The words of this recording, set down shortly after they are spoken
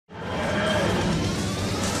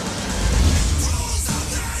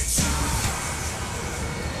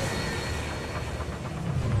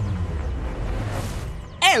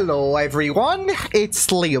Hello everyone, it's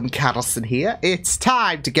Liam Cattleson here. It's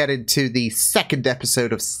time to get into the second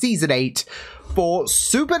episode of Season 8 for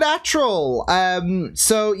Supernatural.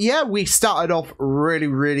 So yeah, we started off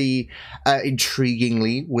really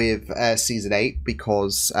intriguingly with Season 8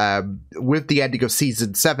 because with the ending of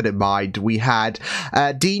Season 7 in mind, we had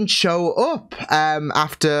Dean show up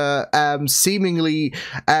after seemingly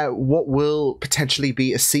what will potentially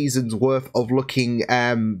be a season's worth of looking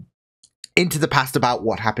into the past about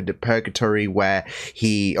what happened in Purgatory, where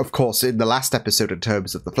he, of course, in the last episode, in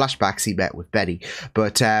terms of the flashbacks, he met with Betty.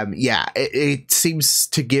 But yeah, it seems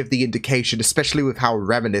to give the indication, especially with how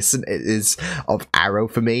reminiscent it is of Arrow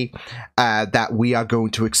for me, that we are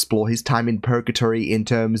going to explore his time in Purgatory in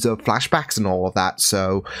terms of flashbacks and all of that.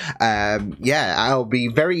 So yeah, I'll be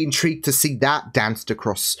very intrigued to see that danced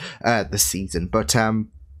across the season. But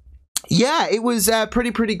yeah, it was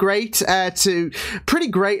pretty great. Pretty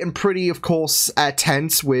great and pretty, of course,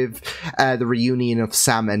 tense with the reunion of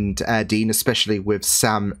Sam and Dean, especially with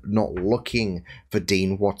Sam not looking for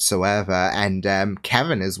Dean whatsoever, and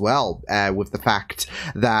Kevin as well, with the fact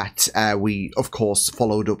that we, of course,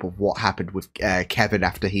 followed up of what happened with Kevin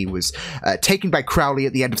after he was taken by Crowley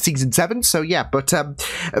at the end of Season 7. So yeah, but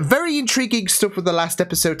very intriguing stuff with the last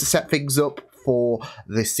episode to set things up for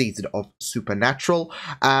this season of Supernatural.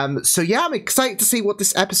 So yeah, I'm excited to see what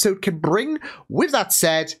this episode can bring. With that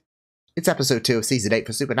said, it's episode 2 of Season 8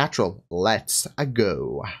 for Supernatural. Let's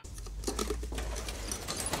go.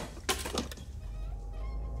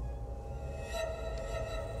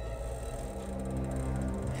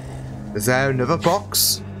 Is there another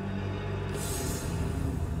box?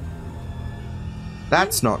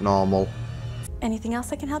 That's not normal. Anything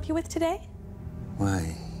else I can help you with today?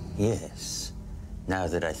 Why, yes. Now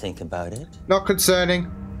that I think about it, Not concerning.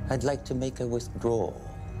 I'd like to make a withdrawal.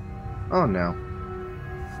 Oh no.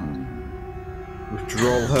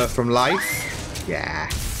 Withdraw her from life? Yeah.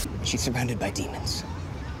 She's surrounded by demons.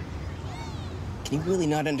 Can you really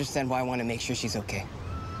not understand why I want to make sure she's okay?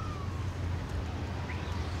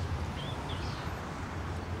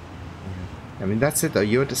 I mean, that's it though.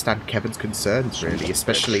 You understand Kevin's concerns, really,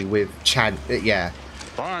 especially with Channing's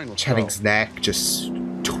neck just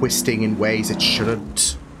twisting in ways it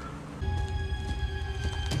shouldn't.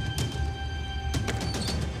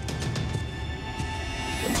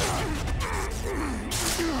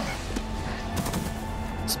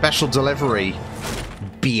 Special delivery,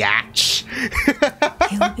 biatch.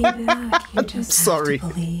 He'll be back. You just Sorry. have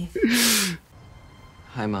to believe.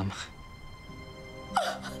 Hi, Mom.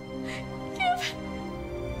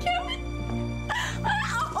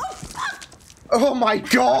 Oh my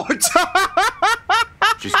god!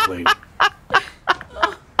 She's clean.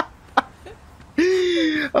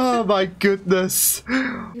 Oh my goodness.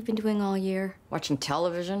 You've been doing all year? Watching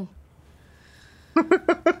television?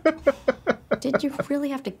 Did you really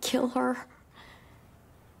have to kill her?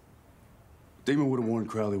 Damon would have warned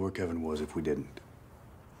Crowley where Kevin was if we didn't.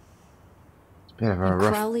 It's a bit of a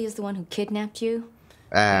rough... Crowley is the one who kidnapped you?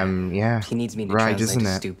 Yeah. He needs me to Right, translate isn't a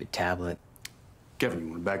it? stupid tablet. Kevin, you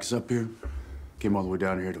want to back us up here? Came all the way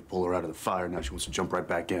down here to pull her out of the fire. Now she wants to jump right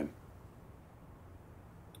back in.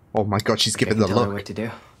 Oh my god, she's Okay, giving the tell her look. what to do.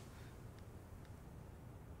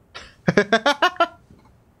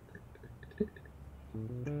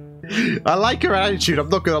 I like her attitude, I'm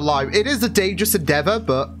not gonna lie. It is a dangerous endeavor,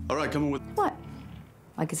 but... All right, coming with... What?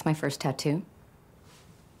 Like it's my first tattoo?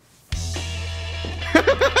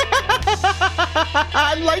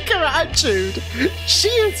 I like her attitude. She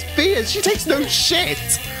is fierce. She takes no shit.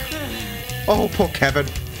 Oh, poor Kevin.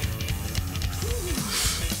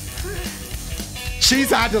 She's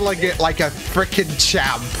handling it like a freaking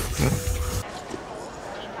champ.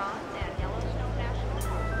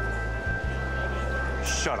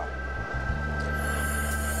 Shut up.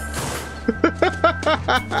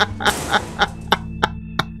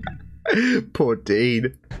 Poor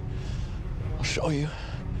Dean. I'll show you.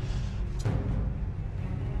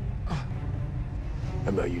 How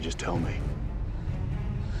about you just tell me?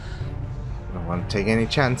 I don't want to take any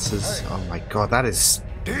chances. Oh my god, that is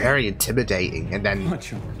very intimidating. And then...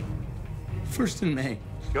 Much First in May.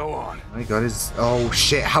 Go on. Oh my god, is... Oh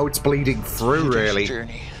shit, how it's bleeding through, really.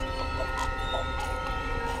 Journey.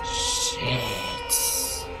 Shit.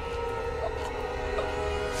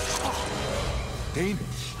 Dean?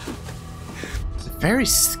 It's a very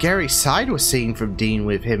scary side we're seeing from Dean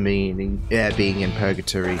with him being in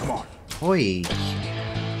Purgatory. Come on. Oi.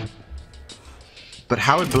 But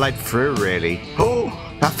how it bled through, really. Oh,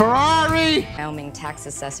 a Ferrari! Wyoming tax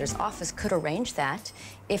assessor's office could arrange that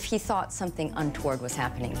if he thought something untoward was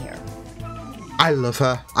happening here. I love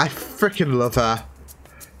her. I freaking love her.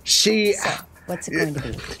 She... What's it going to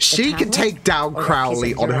be? She can take down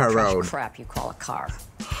Crowley on her own. Crap you call a car.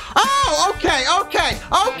 Oh, okay.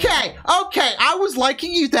 I was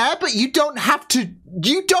liking you there, but you don't have to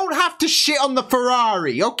shit on the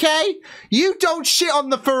Ferrari, okay? You don't shit on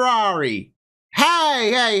the Ferrari.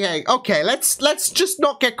 Hey. Okay, let's just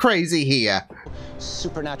not get crazy here.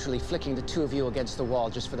 Supernaturally flicking the two of you against the wall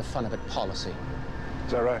just for the fun of it policy.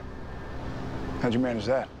 Is that right? How'd you manage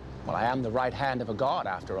that? Well, I am the right hand of a god,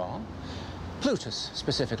 after all. Plutus,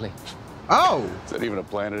 specifically. Oh. Is that even a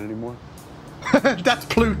planet anymore? That's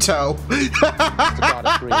Pluto. The god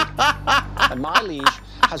of greed. And my liege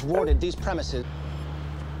has warded these premises.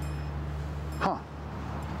 Huh.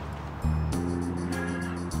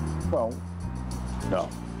 Well, no.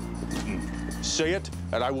 Say it,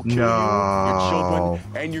 and I will kill you, your children,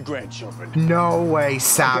 and your grandchildren. No way,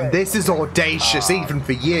 Sam. Okay. This is audacious, even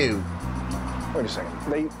for you. Wait a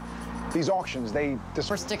second. These auctions, they...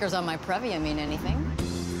 For stickers on my Previa mean anything?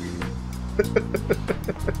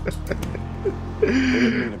 They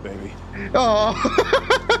didn't mean it, baby. Oh.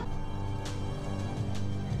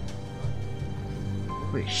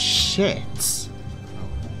 Holy shit.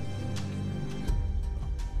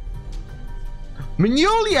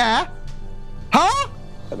 Magnolia? Huh?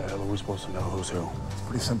 How the hell are we supposed to know who's who? It's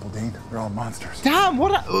pretty simple, Dean. They're all monsters. Damn,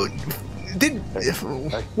 what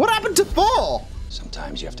happened to Thor?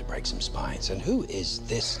 Sometimes you have to break some spines. And who is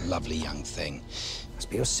this lovely young thing? Must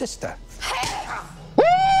be your sister. Stay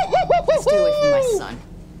away from my son.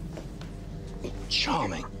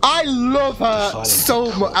 Charming. I love her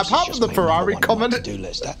so much. Apart from the Ferrari comment.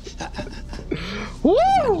 Woo!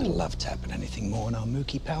 A little love tap and anything more, and our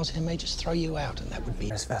Mookie pals here may just throw you out, and that would be...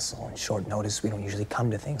 This vessel, on short notice, we don't usually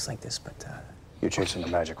come to things like this, but You're chasing the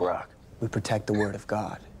magic rock. we protect the word of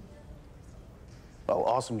God. Well,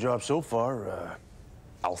 awesome job so far,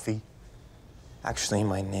 Alfie. Actually,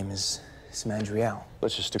 my name is Simandriel.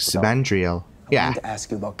 Let's just stick with Simandriel. I Yeah. wanted to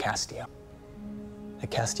ask you about Castiel. That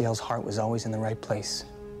Castiel's heart was always in the right place.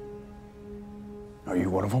 Are you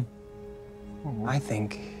one of them? I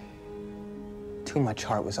think too much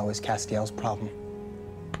heart was always Castiel's problem.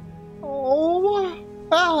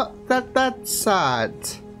 Oh, that's sad.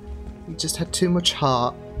 He just had too much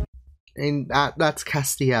heart. And that's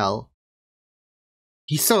Castiel.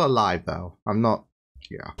 He's still alive, though. I'm not...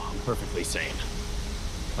 Yeah. Perfectly sane.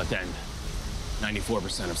 But then,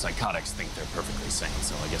 94% of psychotics think they're perfectly sane,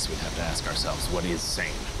 so I guess we'd have to ask ourselves, what is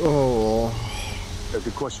sane? Oh. That's a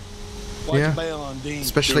good question. Why'd Yeah. you bail on Dean?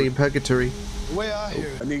 Especially in Purgatory. The way I hear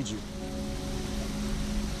it. I need you.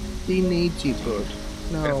 He needs you, bud.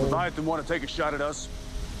 And if No. Leviathan want to take a shot at us,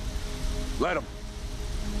 let him.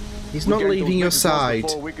 He's not leaving your side.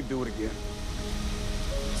 Before we could do it again.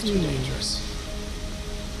 It's too dangerous.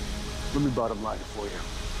 Let me bottom line it for you.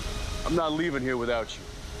 I'm not leaving here without you.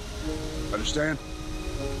 Understand?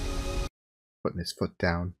 Putting his foot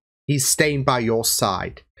down. He's staying by your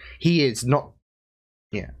side. He is not...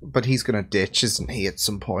 Yeah, but he's gonna ditch, isn't he, at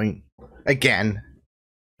some point? Again.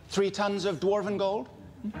 3 tons of dwarven gold?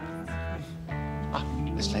 Ah,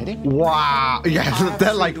 this lady? Wow. Yeah,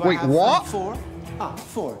 they're like, wait, what? 4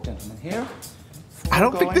 gentlemen here. I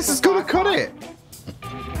don't think this is gonna cut it.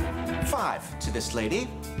 5 to this lady.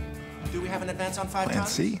 Do we have an advance on 5 tons?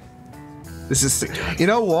 See? This is... You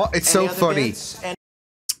know what? It's so funny.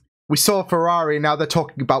 We saw Ferrari, now they're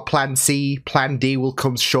talking about Plan C. Plan D will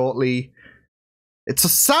come shortly. It's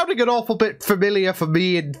sounding an awful bit familiar for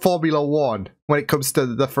me in Formula 1 when it comes to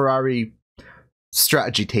the Ferrari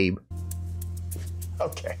strategy team.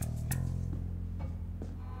 Okay.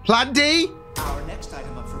 Plan D? Our next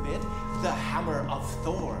item up for bid, the Hammer of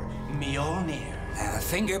Thor, Mjolnir. A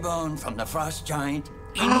finger bone from the frost giant.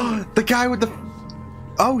 The guy with the...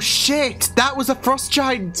 Oh shit! That was a frost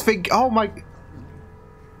giant thing. Oh my...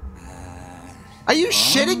 Are you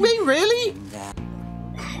shitting me? Really?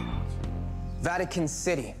 Vatican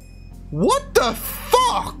City. What the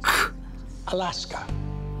fuck? Alaska.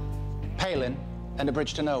 Palin and a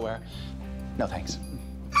bridge to nowhere. No thanks.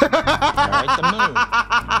 Alright, the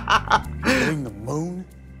moon. Hitting the moon?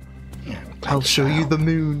 I'll show you the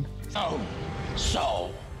moon. Oh,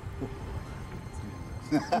 so.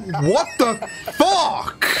 What the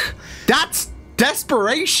fuck? That's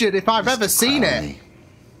desperation if I've ever seen it.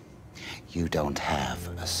 You don't have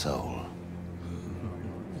a soul.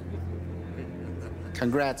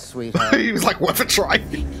 Congrats, sweetheart. He was like, worth a try.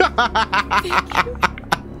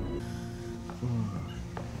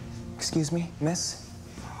 Excuse me, miss?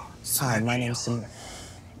 Hi, my name's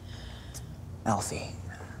Alfie.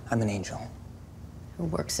 I'm an angel. Who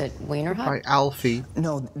works at Wiener Hut? By Alfie.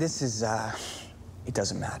 No, this is, it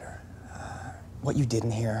doesn't matter. What you did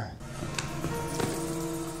in here...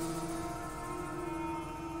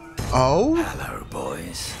 Oh? Hello,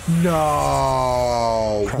 boys.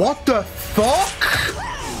 No. What the fuck?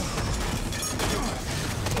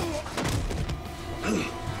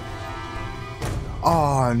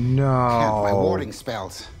 Oh no. My warding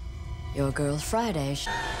spells. Your girl Friday.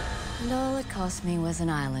 And all it cost me was an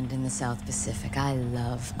island in the South Pacific. I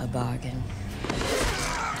love a bargain.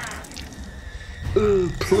 Ooh,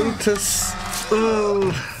 Plutus.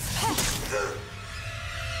 Ooh.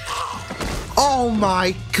 Oh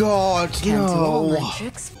my god, Can't do all no. my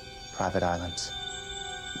tricks. Private islands.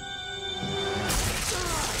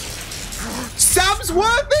 Sam's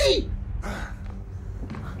worthy!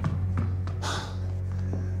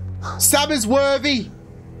 Sam is worthy!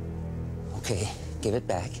 Okay, give it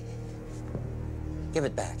back. Give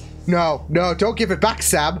it back. No, no, don't give it back,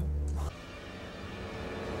 Sam.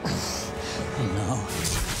 No.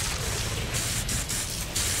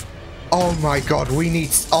 Oh my god, we need...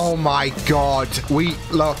 Oh my god.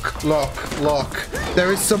 Look.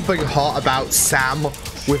 There is something hot about Sam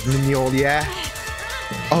with Mignola.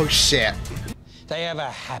 Oh shit. They have a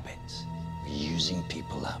habit of using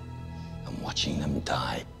people up and watching them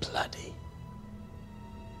die bloody.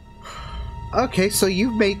 Okay, so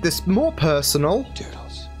you've made this more personal.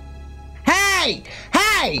 Doodles. Hey!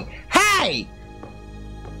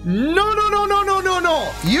 No.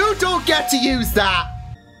 You don't get to use that.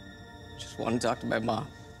 Just want to talk to my mom.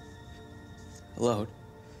 Alone.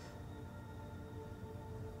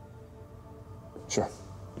 Sure.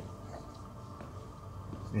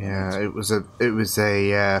 Yeah, it was a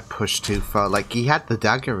push too far. Like, he had the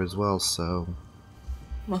dagger as well, so...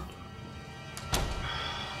 Mom.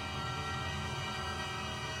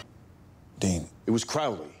 Dean, it was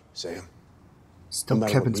Crowley, Sam. Still No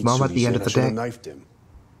matter Kevin's what mom Reed at the said, end of I the should've day. knifed him.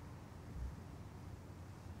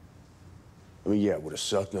 I mean, yeah, it would have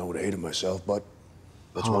sucked and I would have hated myself, but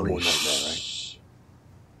that's one more nightmare, right?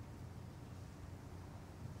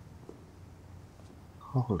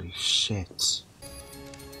 Holy shit.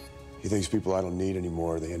 He thinks people I don't need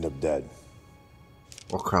anymore, they end up dead.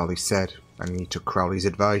 What Crowley said, and he took Crowley's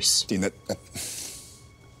advice. Dean, that's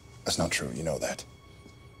not true. You know that.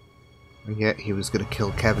 And yet he was gonna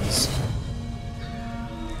kill Kevin's.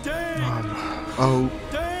 Dave! Oh.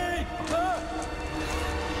 Dave!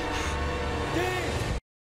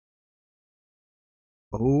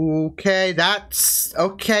 Okay,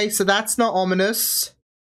 so that's not ominous.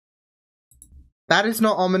 That is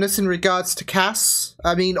not ominous in regards to Cass.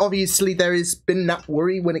 I mean, obviously there has been that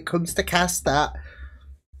worry when it comes to Cass that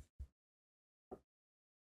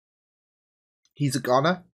he's a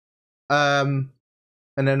goner. And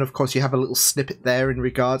then of course you have a little snippet there in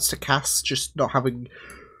regards to Cass just not having...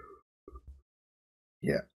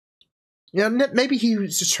 Yeah. Yeah, maybe he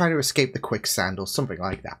was just trying to escape the quicksand or something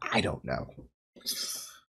like that. I don't know.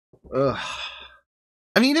 Ugh.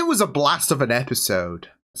 I mean, it was a blast of an episode.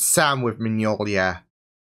 Sam with Mignola.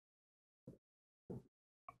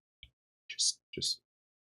 Just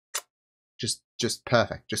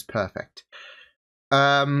perfect. Just perfect.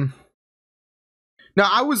 Now,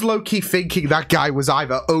 I was low-key thinking that guy was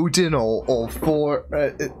either Odin or Thor,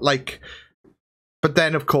 like... But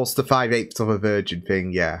then, of course, the 5/8 of a virgin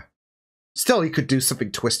thing, yeah. Still, he could do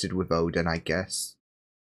something twisted with Odin, I guess.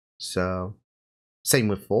 So... Same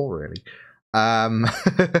with Thor, really.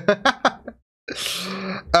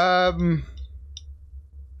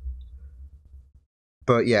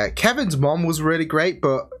 But yeah, Kevin's mom was really great,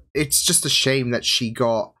 but it's just a shame that she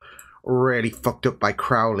got really fucked up by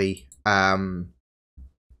Crowley.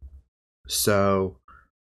 So,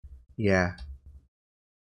 yeah.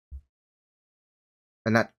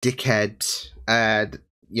 And that dickhead,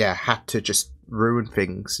 yeah, had to just ruin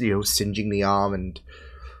things, you know, singeing the arm and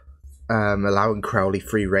allowing Crowley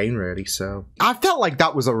free reign, really. So I felt like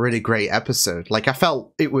that was a really great episode. Like, I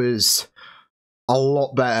felt it was a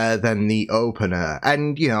lot better than the opener.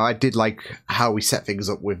 And, you know, I did like how we set things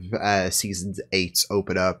up with season 8's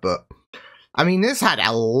opener, but I mean, this had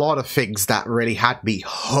a lot of things that really had me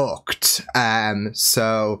hooked.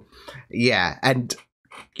 So, yeah. And,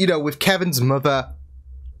 you know, with Kevin's mother,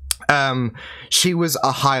 she was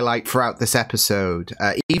a highlight throughout this episode.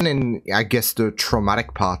 Even in, I guess, the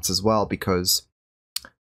traumatic parts as well, because,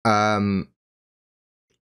 you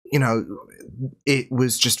know, it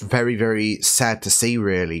was just very, very sad to see,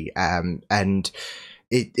 really. And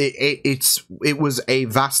it was a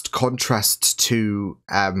vast contrast to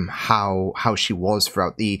how she was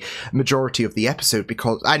throughout the majority of the episode,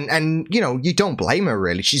 because and you know, you don't blame her,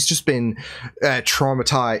 really. She's just been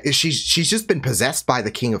traumatized. She's just been possessed by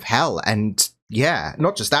the King of Hell, and yeah,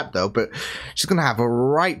 not just that though, but she's gonna have a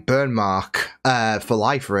right burn mark for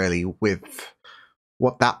life, really, with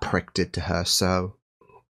what that prick did to her. So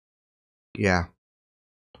Yeah.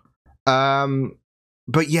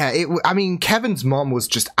 But yeah, I mean, Kevin's mom was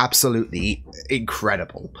just absolutely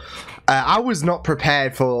incredible. I was not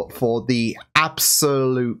prepared for the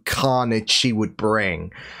absolute carnage she would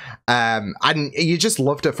bring. And you just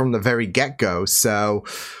loved her from the very get-go. So,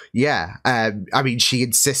 yeah. I mean, she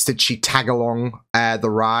insisted she tag along the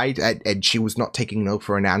ride, and she was not taking no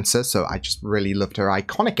for an answer. So I just really loved her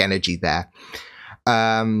iconic energy there.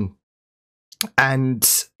 And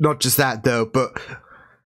not just that, though, but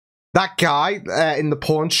that guy in the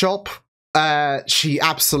pawn shop, she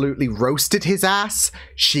absolutely roasted his ass.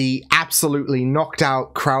 She absolutely knocked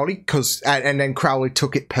out Crowley, and then Crowley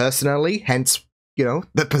took it personally, hence, you know,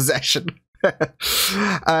 the possession.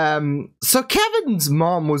 So Kevin's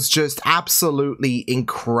mom was just absolutely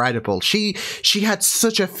incredible. She had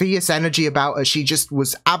such a fierce energy about her. She just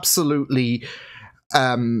was absolutely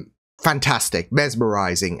fantastic,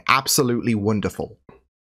 mesmerizing, absolutely wonderful.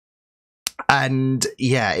 And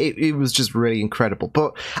yeah, it was just really incredible.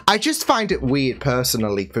 But I just find it weird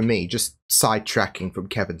personally for me, just sidetracking from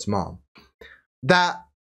Kevin's mom, that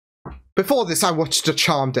before this I watched a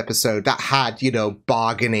Charmed episode that had, you know,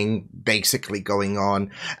 bargaining basically going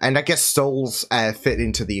on. And I guess souls fit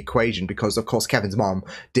into the equation because, of course, Kevin's mom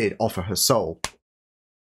did offer her soul.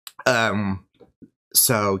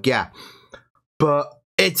 So yeah. But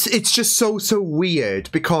it's just so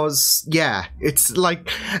weird because, yeah, it's like,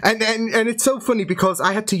 and it's so funny because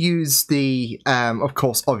I had to use the, of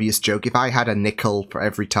course, obvious joke. If I had a nickel for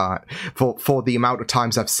every time, for the amount of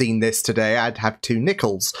times I've seen this today, I'd have 2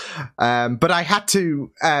 nickels. But I had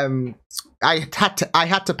to, I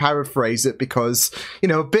had to paraphrase it because, you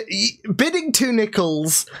know, bidding 2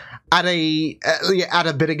 nickels at a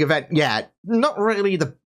bidding event, yeah, not really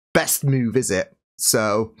the best move, is it?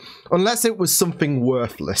 So, unless it was something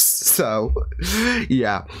worthless. So,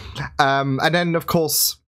 yeah. And then, of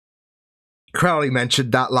course, Crowley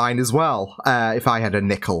mentioned that line as well, if I had a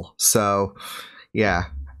nickel. So, yeah.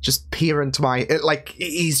 Just peer into my... Like,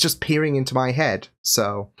 he's just peering into my head.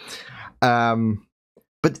 So,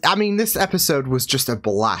 but, I mean, this episode was just a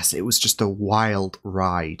blast. It was just a wild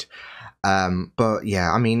ride. But,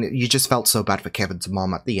 yeah, I mean, you just felt so bad for Kevin's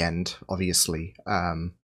mom at the end, obviously.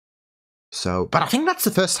 So, but I think that's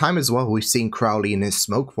the first time as well we've seen Crowley in his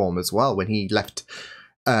smoke form as well, when he left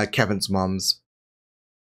Kevin's mom's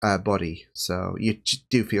body. So you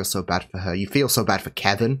do feel so bad for her. You feel so bad for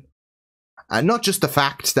Kevin. Not just the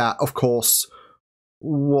fact that, of course,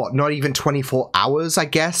 not even 24 hours, I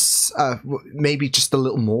guess, maybe just a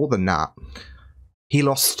little more than that. He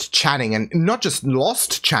lost Channing, and not just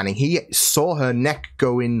lost Channing, he saw her neck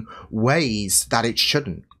go in ways that it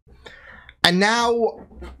shouldn't. And now...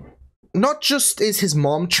 Not just is his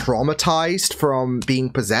mom traumatized from being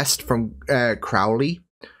possessed from Crowley,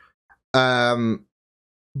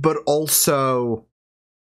 but also,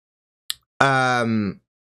 you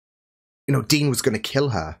know, Dean was going to kill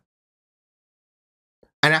her.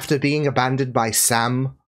 And after being abandoned by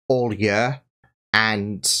Sam all year,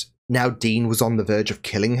 and now Dean was on the verge of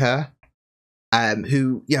killing her,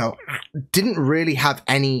 who, you know, didn't really have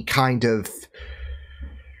any kind of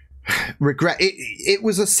regret. It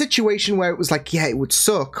was a situation where it was like, yeah, it would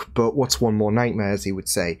suck, but what's one more nightmare, as he would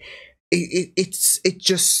say. It's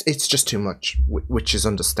just too much, which is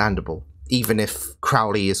understandable, even if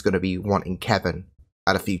Crowley is going to be wanting Kevin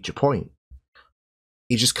at a future point.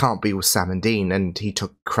 He just can't be with Sam and Dean, and he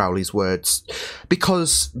took Crowley's words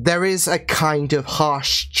because there is a kind of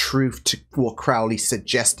harsh truth to what Crowley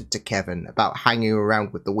suggested to Kevin about hanging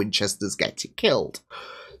around with the Winchesters getting killed.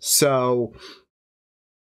 So,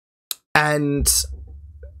 and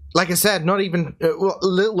like I said, not even a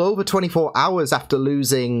little over 24 hours after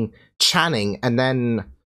losing Channing, and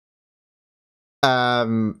then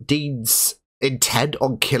Dean's intent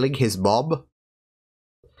on killing his mom.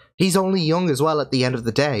 He's only young as well at the end of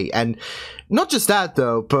the day. And not just that,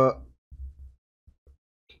 though, but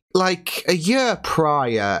like a year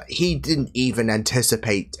prior, he didn't even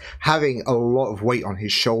anticipate having a lot of weight on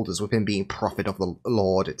his shoulders with him being prophet of the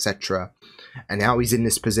Lord, etc. And now he's in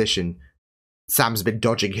this position. Sam's been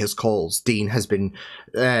dodging his calls. Dean has been,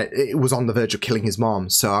 was on the verge of killing his mom.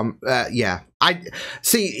 So, yeah. I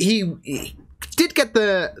see, he did get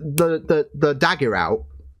the dagger out.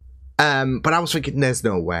 But I was thinking, there's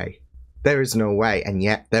no way. There is no way. And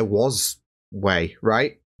yet, there was way,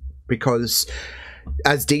 right? Because,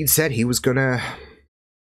 as Dean said, he was gonna...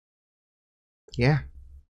 Yeah.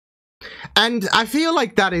 And I feel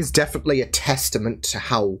like that is definitely a testament to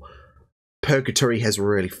how Purgatory has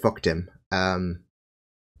really fucked him. I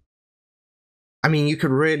mean, you could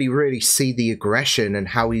really, really see the aggression and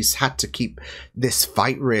how he's had to keep this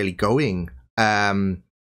fight really going.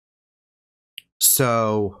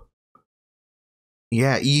 So,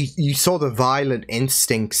 yeah, you saw the violent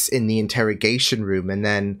instincts in the interrogation room, and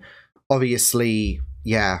then, obviously,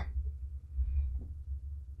 yeah,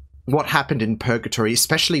 what happened in Purgatory,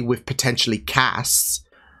 especially with potentially Cass,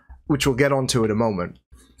 which we'll get onto in a moment.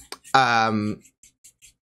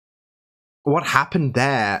 What happened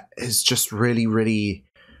there is just really, really,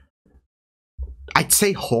 I'd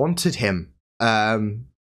say, haunted him.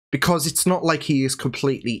 Because it's not like he is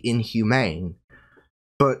completely inhumane,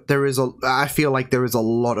 but I feel like there is a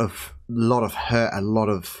lot of hurt, a lot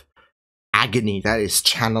of agony that is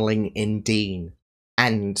channeling in Dean,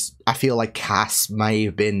 and I feel like Cass may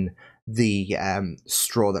have been the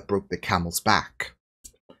straw that broke the camel's back.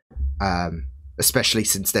 Especially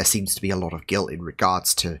since there seems to be a lot of guilt in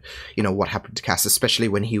regards to, you know, what happened to Cass, especially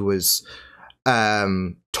when he was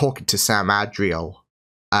talking to Sam Adriel,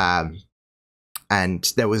 and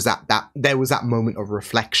there was that moment of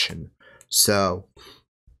reflection. So,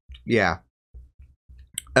 yeah.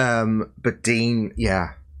 But Dean,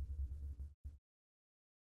 yeah.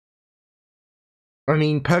 I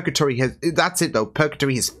mean, Purgatory that's it though.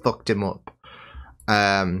 Purgatory has fucked him up.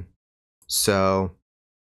 So,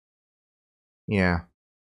 yeah.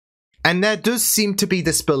 And there does seem to be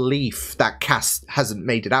this belief that Cass hasn't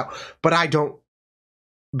made it out, but I don't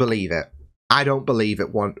believe it. I don't believe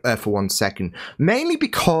it for 1 second. Mainly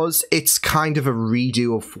because it's kind of a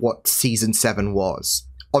redo of what Season 7 was.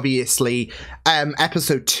 Obviously,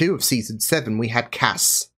 Episode 2 of Season 7, we had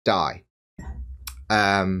Cass die.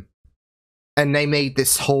 And they made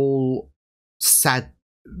this whole sad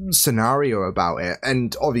scenario about it,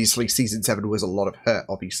 and obviously Season 7 was a lot of hurt,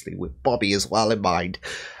 obviously with Bobby as well in mind,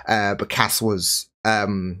 but Cass was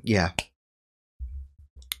yeah,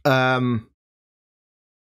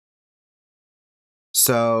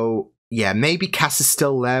 so yeah, maybe Cass is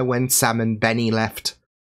still there when Sam and Benny left,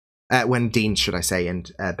 when Dean, should I say,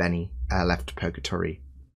 and Benny left Purgatory.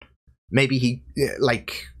 Maybe he,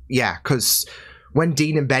 like, yeah, because when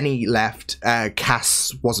Dean and Benny left,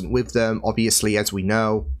 Cass wasn't with them, obviously, as we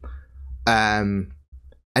know. And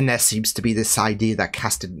there seems to be this idea that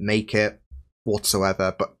Cass didn't make it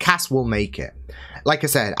whatsoever, but Cass will make it. Like I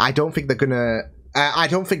said, I don't think they're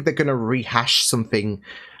gonna rehash something.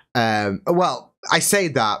 Well, I say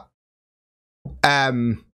that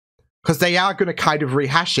because they are gonna kind of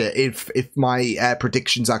rehash it if my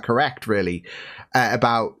predictions are correct, really,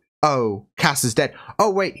 about, oh, Cass is dead.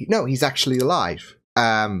 Oh, wait, no, he's actually alive.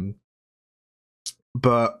 But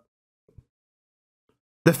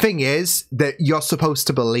the thing is that you're supposed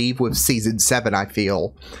to believe with Season 7, I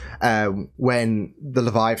feel, when the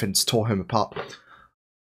Leviathans tore him apart,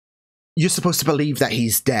 you're supposed to believe that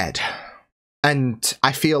he's dead. And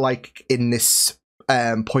I feel like in this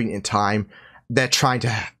point in time, they're trying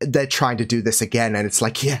to do this again, and it's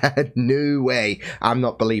like, yeah, no way, I'm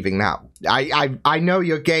not believing that. I know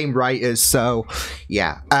your game, writers, so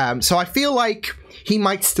yeah. So I feel like he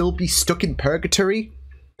might still be stuck in Purgatory,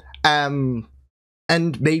 and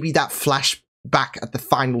maybe that flashback at the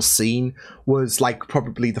final scene was like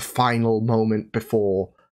probably the final moment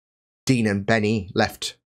before Dean and Benny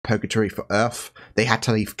left Purgatory for Earth. They had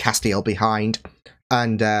to leave Castiel behind,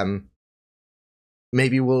 and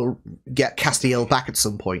maybe we'll get Castiel back at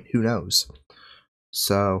some point. Who knows?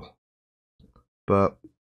 So, but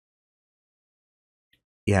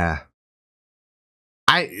yeah,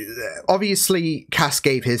 obviously Cass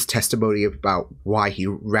gave his testimony about why he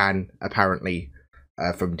ran, apparently,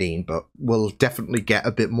 from Dean, but we'll definitely get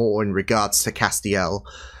a bit more in regards to Castiel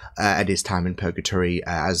at his time in Purgatory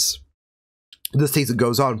as the season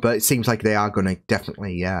goes on. But it seems like they are going to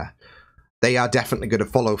definitely, they are definitely going to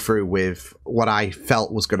follow through with what I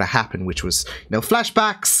felt was going to happen, which was, you know,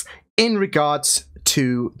 flashbacks in regards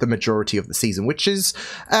to the majority of the season, which is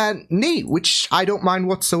neat, which I don't mind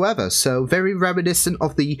whatsoever. So very reminiscent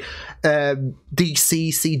of the DC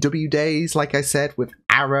CW days, like I said, with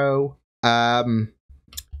Arrow,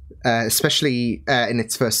 especially in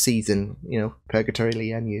its first season, you know, Purgatory,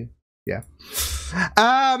 Lian, yeah.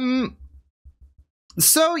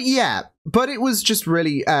 So yeah, but it was just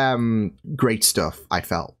really great stuff, I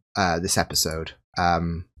felt, this episode.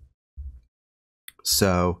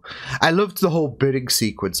 So I loved the whole bidding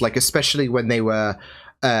sequence, like especially when they were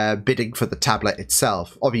bidding for the tablet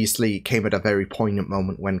itself. Obviously, it came at a very poignant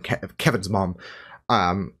moment when Kevin's mom,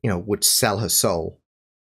 you know, would sell her soul.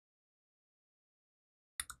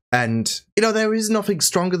 And, you know, there is nothing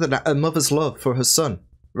stronger than a mother's love for her son,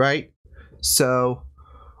 right? So,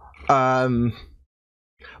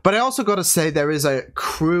 but I also got to say there is a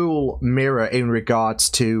cruel mirror in regards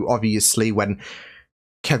to, obviously, when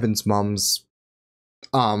Kevin's mom's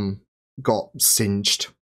got singed.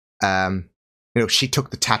 you know, she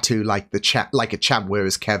took the tattoo like a champ,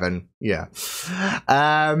 whereas Kevin, yeah.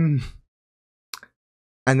 And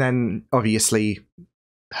then obviously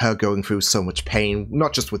her going through so much pain,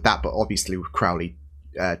 not just with that, but obviously with Crowley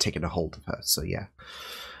taking a hold of her. So yeah.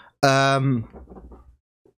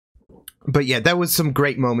 But yeah, there was some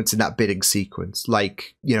great moments in that bidding sequence,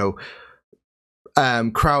 like, you know,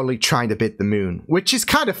 Crowley trying to bid the moon, which is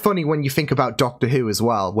kind of funny when you think about Doctor Who as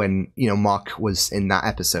well, when, you know, Mark was in that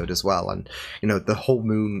episode as well, and, you know, the whole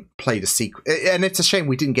moon played a sequence, and it's a shame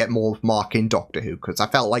we didn't get more of Mark in Doctor Who, because I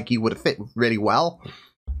felt like he would have fit really well.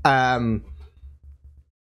 But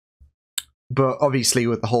obviously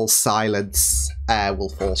with the whole silence will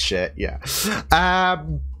fall shit, yeah.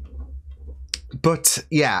 But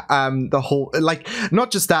yeah, the whole, like,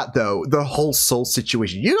 not just that though, the whole soul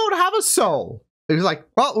situation. You don't have a soul. It was like,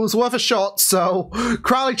 well, it was worth a shot. So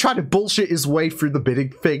Crowley trying to bullshit his way through the bidding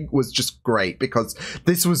thing was just great, because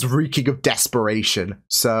this was reeking of desperation.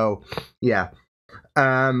 So yeah,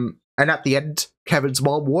 and at the end, Kevin's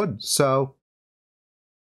mom won. So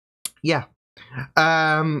yeah,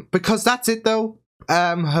 because that's it though.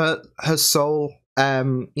 Her soul,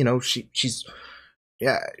 you know, she's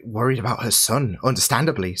worried about her son,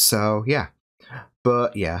 understandably. So yeah,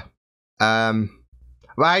 but yeah,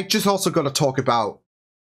 I just also got to talk about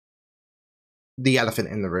the elephant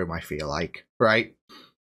in the room, I feel like, right?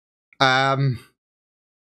 Sam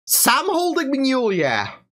holding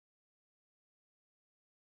Mignola.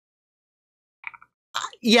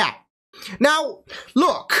 Yeah. Now,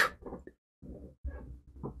 look,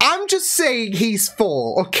 I'm just saying he's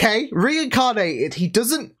 4, okay? Reincarnated, he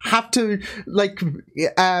doesn't have to, like, you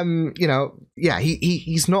know, yeah,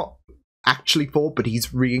 he's not actually 4, but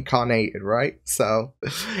he's reincarnated, right? So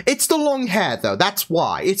it's the long hair though, that's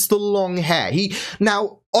why. It's the long hair.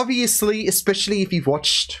 Now obviously, especially if you've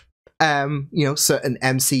watched you know, certain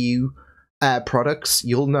MCU products,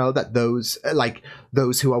 you'll know that those, like,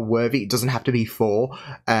 those who are worthy, it doesn't have to be 4,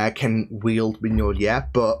 can wield Mignola,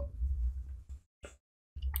 but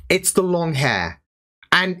it's the long hair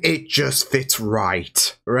and it just fits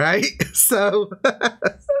right? So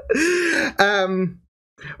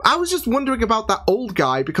I was just wondering about that old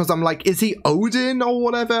guy, because I'm like, is he Odin or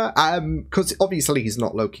whatever? Because obviously he's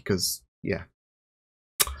not Loki, because, yeah.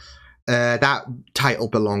 That title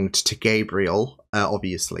belonged to Gabriel,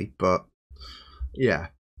 obviously, but, yeah.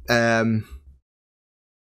 Yeah,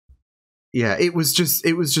 it was just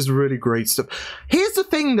really great stuff. Here's the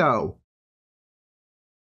thing, though.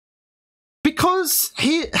 Because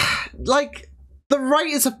like, the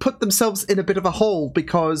writers have put themselves in a bit of a hole,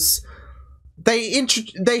 because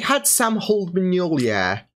they had Sam hold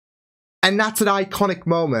Mignola, and that's an iconic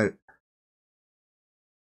moment.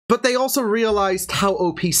 But they also realized how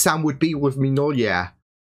OP Sam would be with Mignola,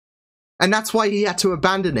 and that's why he had to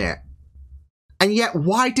abandon it. And yet,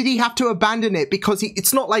 why did he have to abandon it? Because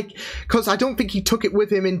it's not like, because I don't think he took it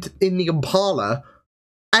with him in the Impala.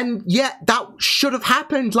 And yet, that should have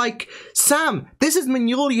happened. Like, Sam, this is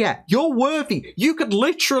Mignola. You're worthy. You could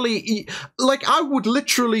literally, like, I would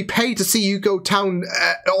literally pay to see you go to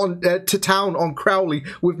town on Crowley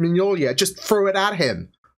with Mignola. Just throw it at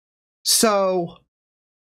him. So,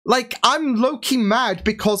 like, I'm low-key mad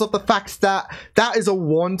because of the fact that that is a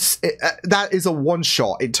one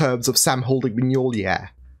shot in terms of Sam holding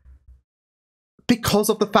Mignola. Because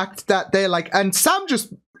of the fact that they're like, and Sam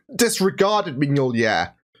just disregarded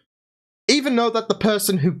Mignola. Even though that the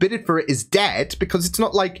person who bidded for it is dead, because it's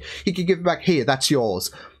not like he could give it back, here, that's yours.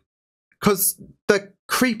 Because the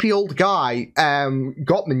creepy old guy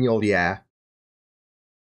got Mignola,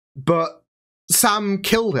 but Sam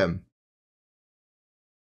killed him.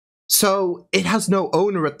 So it has no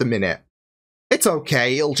owner at the minute. It's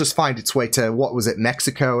okay, it'll just find its way to, what was it,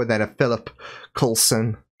 Mexico, and then a Philip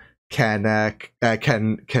Coulson can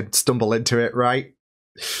stumble into it, right?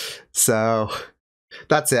 So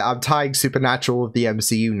that's it. I'm tying Supernatural with the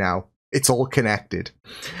MCU now. It's all connected.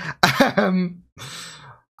 I'm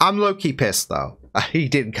low-key pissed, though. He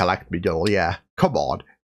didn't collect Mignola, yeah. Come on.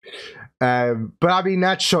 But I mean,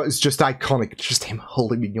 that shot is just iconic. It's just him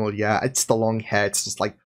holding Mignola, yeah. It's the long hair. It's just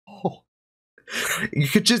like, oh. You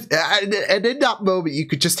could just, and in that moment, you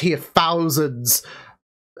could just hear thousands,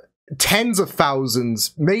 tens of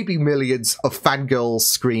thousands, maybe millions of fangirls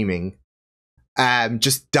screaming,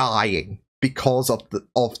 just dying because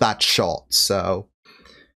of that shot. So,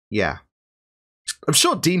 yeah, I'm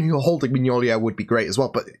sure Dean holding Mignola would be great as well.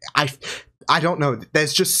 But I don't know.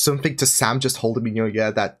 There's just something to Sam just holding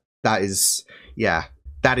Mignola that is, yeah,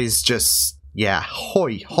 that is just, yeah,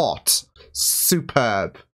 hot,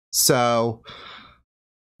 superb. So,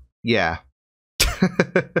 yeah.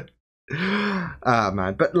 Oh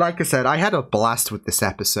man, but like I said, I had a blast with this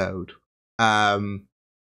episode.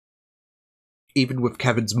 Even with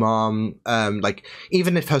Kevin's mom, like,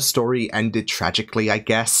 even if her story ended tragically, I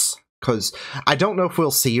guess, because I don't know if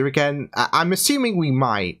we'll see her again. I'm assuming we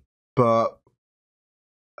might, but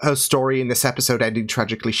her story in this episode ending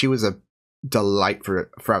tragically, she was a delight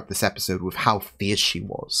throughout this episode with how fierce she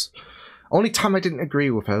was. Only time I didn't agree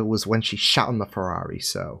with her was when she shot on the Ferrari,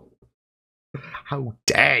 so... How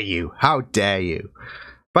dare you? How dare you?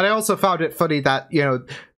 But I also found it funny that, you know,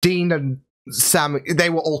 Dean and Sam, they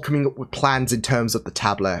were all coming up with plans in terms of the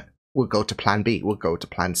tablet. We'll go to plan B, we'll go to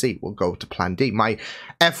plan C, we'll go to plan D. My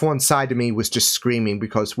F1 side of me was just screaming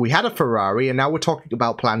because we had a Ferrari and now we're talking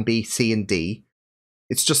about plan B, C, and D.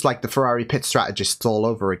 It's just like the Ferrari pit strategists all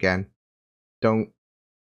over again. Don't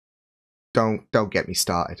get me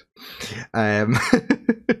started.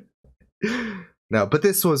 No, but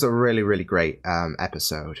this was a really, really great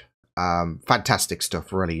episode. Fantastic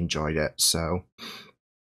stuff. Really enjoyed it. So,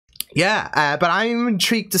 yeah. But I'm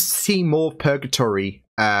intrigued to see more Purgatory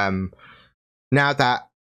now that,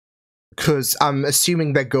 because I'm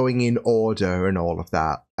assuming they're going in order and all of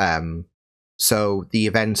that. So the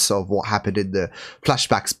events of what happened in the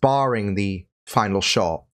flashbacks, barring the final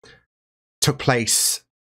shot, took place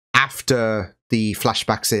after the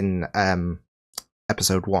flashbacks in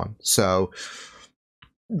episode 1. So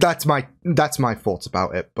that's my thoughts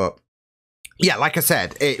about it. But yeah, like I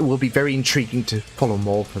said, it will be very intriguing to follow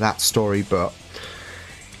more for that story. But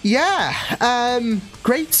yeah,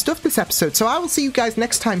 great stuff this episode. So I will see you guys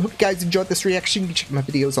next time. Hope you guys enjoyed this reaction. You can check my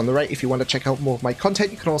videos on the right if you want to check out more of my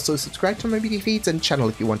content. You can also subscribe to my video feeds and channel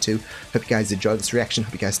if you want to. Hope you guys enjoyed this reaction.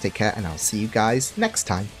 Hope you guys take care, and I'll see you guys next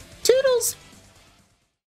time.